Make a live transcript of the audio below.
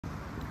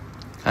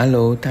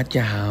Hello, 大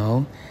家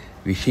好.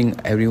 Wishing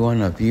every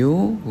one of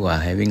you who are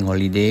having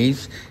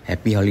holidays,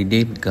 happy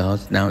holiday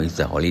because now is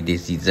the holiday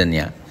season,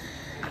 yeah.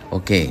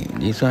 Okay,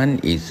 this one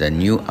is a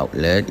new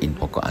outlet in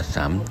Pokok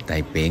Assam,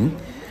 Taiping.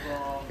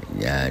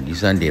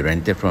 This one they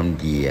rented from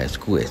the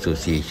school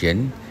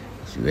association.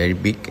 It's very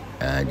big.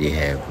 They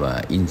have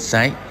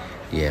inside,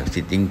 they have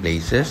sitting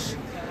places.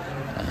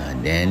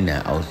 Then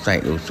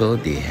outside also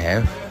they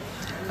have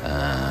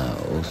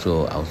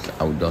also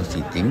outdoor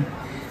seating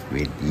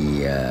with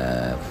the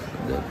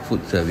food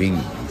serving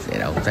is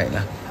at outside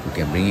lah. You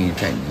can bring it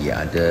inside the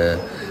other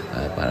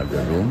part of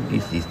the room.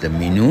 This is the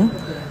menu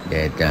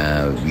that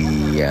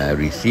we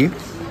received,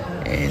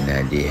 and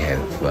they have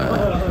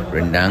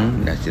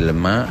rendang, nasi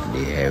lemak.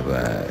 They have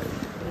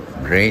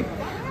bread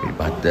with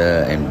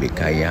butter and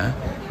bekaya.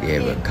 They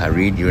have a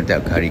curry. Different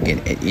type of curry. You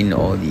can add in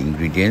all the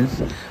ingredients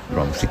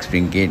from 6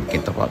 ringgit.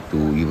 Can top up to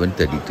even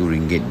 32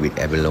 ringgit with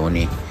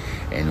abalone.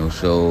 And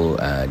also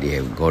they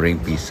have goreng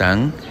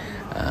pisang.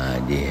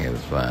 They have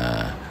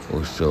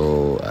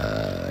also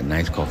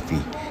nice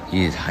coffee.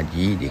 This is Ha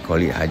Jie. They call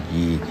it Ha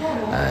Jie.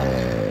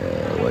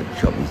 What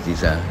shop is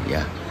this?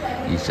 Yeah,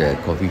 it's a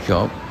coffee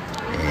shop,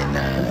 and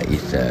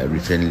it's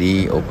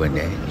recently opened.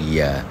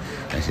 The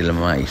nasi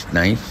lemak is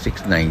nice,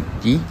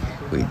 6.90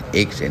 with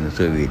eggs and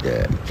also with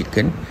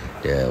chicken.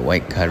 The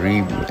white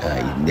curry,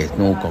 there's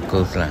no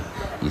cockles lah.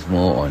 It's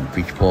more on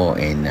fish paw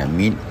and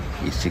meat.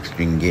 Is 6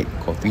 ringgit.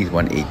 Coffee is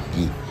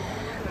 180.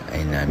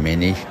 And I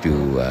managed to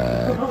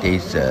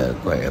taste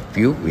quite a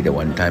few with the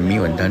wanton mee.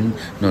 Wanton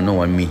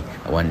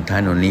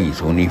only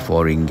is only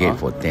 4 ringgit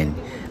for 10.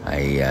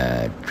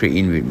 I trade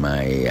in with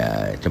my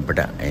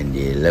cempedak and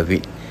they love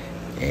it.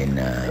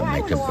 And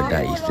my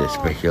cempedak is the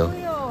special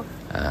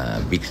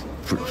big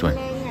fruits one.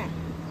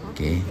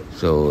 Okay,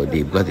 so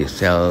because they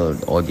sell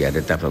all the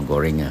other types of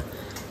goreng,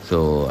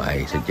 so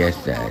I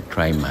suggest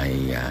try my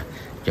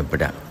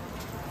cempedak.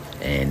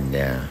 And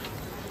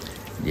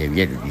they have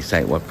yet to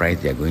decide what price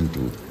they are going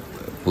to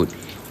put.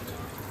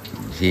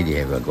 You see, they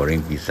have a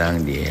goreng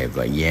pisang, they have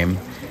a yam,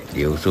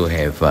 they also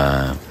have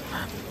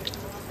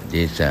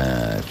this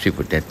sweet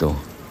potato.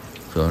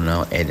 So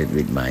now added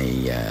with my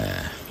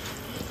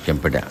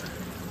cempedak.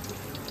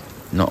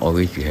 Not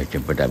always you have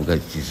cempedak because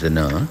it's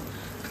seasonal.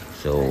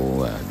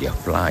 So their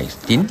flour is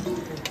thin,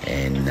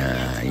 and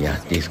yeah,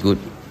 tastes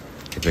good.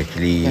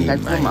 Especially my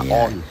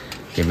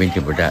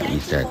cempedak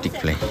is thick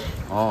flesh.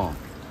 Oh.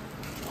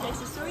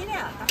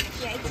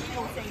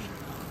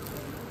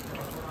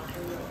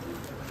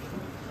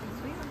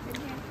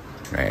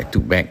 Right, I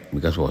took back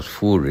because it was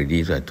full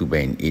already, so I took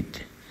back and eat.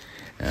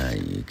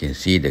 You can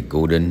see the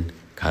golden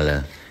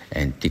color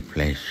and thick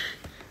flesh,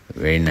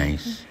 very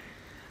nice.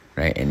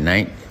 Right, at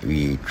night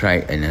we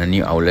tried another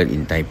new outlet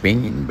in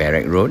Taiping in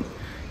Berek Rd.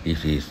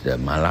 This is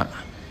the malak.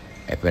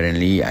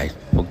 Apparently, I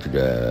spoke to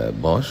the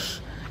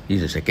boss.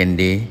 This is the second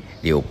day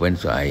they opened,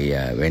 so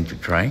I went to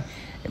try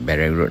at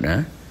Berek Rd.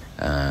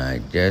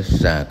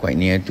 Just quite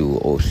near to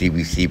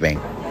OCBC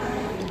Bank,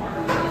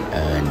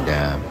 and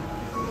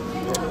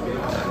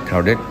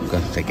crowded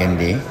because second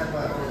day,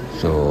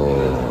 so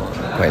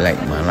quite like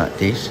malak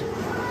taste,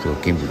 so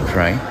came to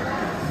try.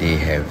 They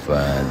have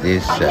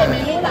this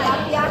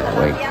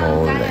what you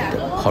call like the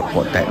hot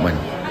pot type one,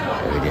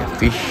 where they have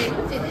fish.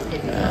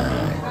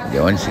 They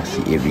want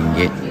 68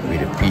 ringgit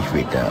with the fish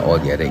with all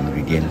the other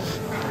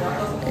ingredients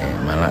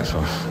and malak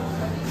sauce.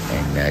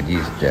 And this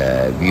is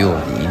the view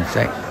of the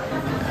inside.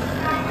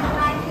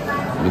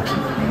 Looks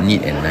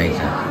neat and nice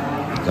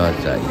because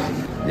it's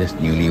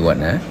just newly what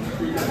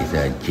it's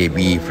a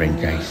JB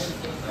franchise.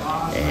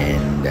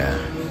 And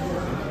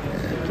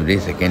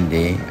today's second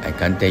day. I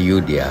can't tell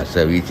you their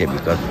service yet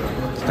because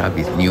staff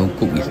is new,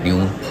 cook is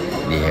new.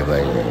 They have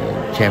a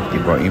chef they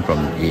brought in from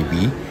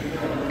JB,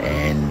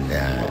 and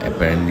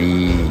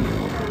apparently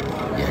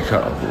they are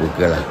short of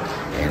worker lah,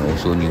 and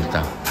also new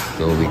staff.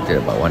 So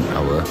waited about 1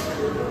 hour,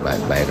 but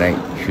by right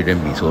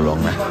shouldn't be so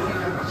long lah.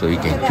 So you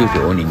can choose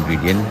your own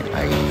ingredient.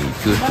 I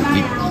choose to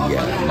eat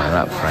the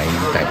malak frying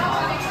type.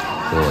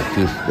 So I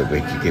choose the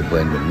vegetable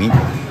and the meat,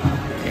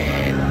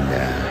 and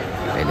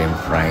let them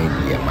fry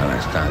the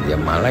malak style.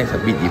 Their malak is a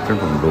bit different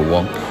from the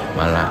wong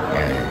malak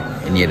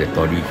near the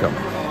Toddy shop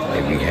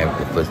that we have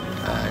the first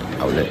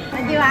outlet.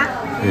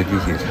 So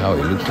this is how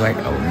it looks like,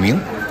 our meal.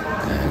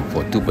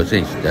 For 2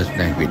 person, it's just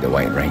nice with the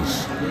white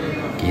rice.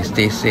 Okay,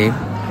 stay safe,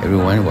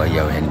 everyone, while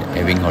you're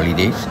having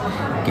holidays.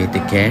 Okay,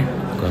 take care,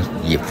 because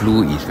the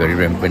flu is very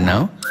rampant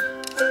now.